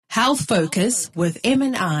Health Focus with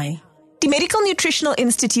M&I. Die Medical Nutritional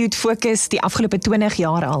Institute fokus die afgelope 20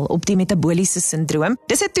 jaar al op die Metaboliese Sindroom.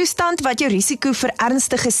 Dis 'n toestand wat jou risiko vir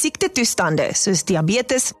ernstige siektetoestande soos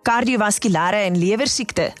diabetes, kardiovaskulere en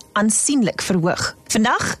lewersiekte aansienlik verhoog.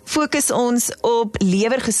 Vandag fokus ons op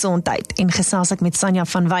lewergesondheid en gesels ek met Sanja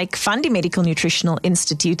van Wyk van die Medical Nutritional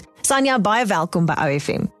Institute. Sanja, baie welkom by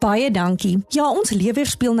OFM. Baie dankie. Ja, ons lewer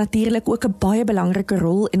speel natuurlik ook 'n baie belangrike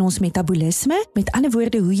rol in ons metabolisme. Met ander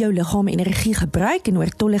woorde, hoe jou liggaam energie gebruik en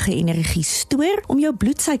oortollige energie stoor om jou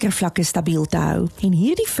bloedsuikervlakke stabiel te hou. En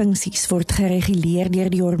hierdie funksies word gereguleer deur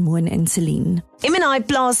die hormoon insulien. M&I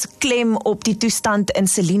plaas klem op die toestand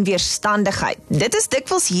insulienweerstandigheid. Dit is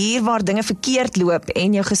dikwels hier waar dinge verkeerd loop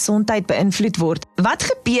en jou gesondheid beïnvloed word. Wat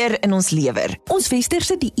gebeur in ons lewer? Ons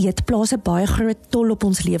westerse dieet plaas 'n baie groot tol op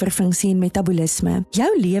ons lewerfunksie en metabolisme.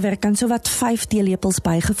 Jou lewer kan sowat 5 teelepels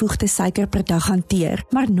bygevoegde suiker per dag hanteer,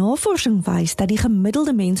 maar navorsing wys dat die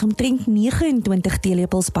gemiddelde mens omtrent 29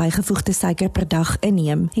 teelepels bygevoegde suiker per dag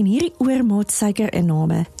inneem. En hierdie oormaat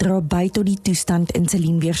suikerinname dra by tot die toestand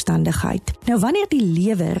insulienweerstandigheid. Nou, wanneer die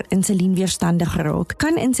lewer insulienweerstandig raak,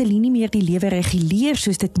 kan insulien nie meer die lewer reguleer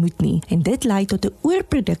soos dit moet nie, en dit lei tot 'n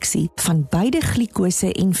oorproduksie van beide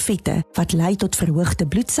glikose en vette, wat lei tot verhoogde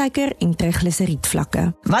bloedsuiker en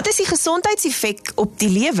trigliseriedvlakke. Wat is die gesondheidseffek op die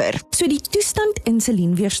lewer? So die toestand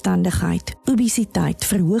insulienweerstandigheid, obesiteit,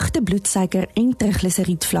 verhoogde bloedsuiker en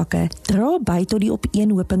trigliseriedvlakke dra by tot die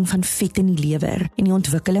opeenhoping van vet in die lewer en die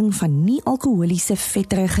ontwikkeling van nie-alkoholiese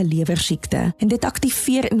vetterige lewersiekte. En dit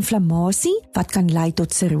aktiveer inflammasie wat kan lei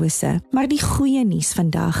tot sirose. Maar die goeie nuus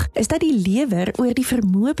vandag is dat die lewer oor die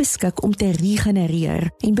vermoë beskik om te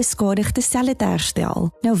regenereer en beskadigde selle te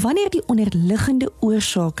herstel. Nou, wanneer die onderliggende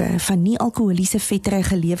oorsake van nie-alkoholiese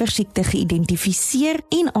vetterige lewersiekte geïdentifiseer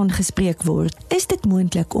en aangespreek word, is dit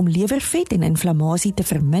moontlik om lewervet en inflammasie te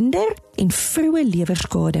verminder en vroeë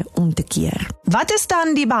lewerskade om te keer. Wat is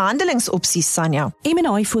dan die behandelingsopsies, Sanja?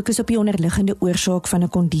 M&I fokus op die onderliggende oorsaak van 'n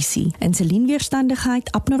kondisie.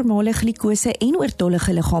 Insulienweerstandigheid, abnormale glikose en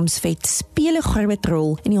oortollige liggaamsvet speel 'n groot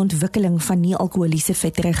rol in die ontwikkeling van nie-alkoholiese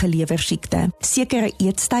vetterige lewersiekte. Sekere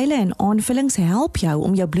eetstyle en aanvullings help jou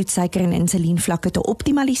om jou bloedsuiker en insulienvlakke te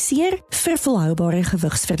optimaliseer vir volhoubare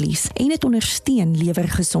gewigsverlies en dit ondersteun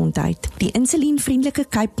lewergesondheid. Die insulienvriendelike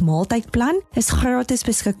Cape maaltydplan is gratis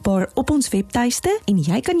beskikbaar op ons webtuiste en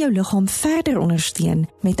jy kan jou liggaam verder ondersteun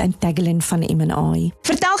met Antagelin van M&I.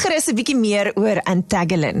 Vertel gerus 'n bietjie meer oor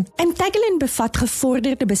Antagelin. Antagelin bevat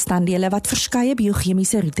gevorderde bestanddele wat verskeie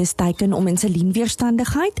biochemiese roetes teiken om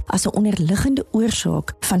insulienweerstandigheid as 'n onderliggende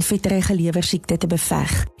oorsaak van vetterige lewersiekte te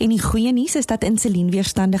beveg. En die goeie nuus is dat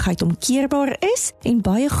insulienweerstandigheid omkeerbaar is en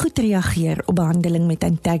baie goed reageer op behandeling met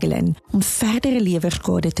Antagelin om verdere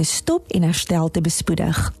lewerskade te stop en herstel te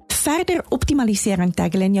bespoedig. Verder optimaliseer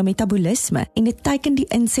Antagelin jou metabolisme en dit teiken die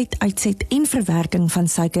inset, uitset en verwerking van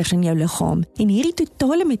suikers in jou liggaam. En hierdie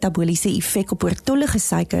totale metaboliese effek op oortollige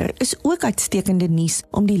suiker is ook uitstekende nuus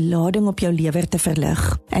om die lading op jou lewer te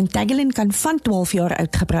verlig. Antagelin kan van 12 jaar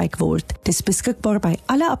oud gebruik word. Dit is beskikbaar by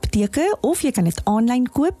alle apteke of jy kan dit aanlyn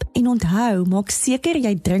koop en onthou, maak seker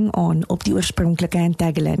jy dring aan op die oorspronklike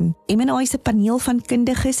Antagelin. M&I se paneel van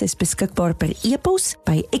kundiges is beskikbaar per e-pos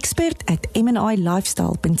by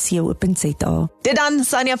expert@mnilifestyle.co.za. Dit dan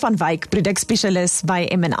Sanja van Wyk, produkspesialis by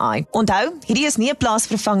M&I. Onthou, hierdie is nie 'n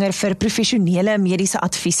plaasvervanger vir professionele mediese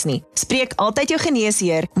advies nie. Spreek altyd jou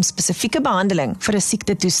geneesheer om spesifieke behandeling vir 'n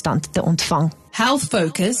siektetoestand te ontvang. Health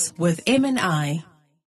Focus with M&I.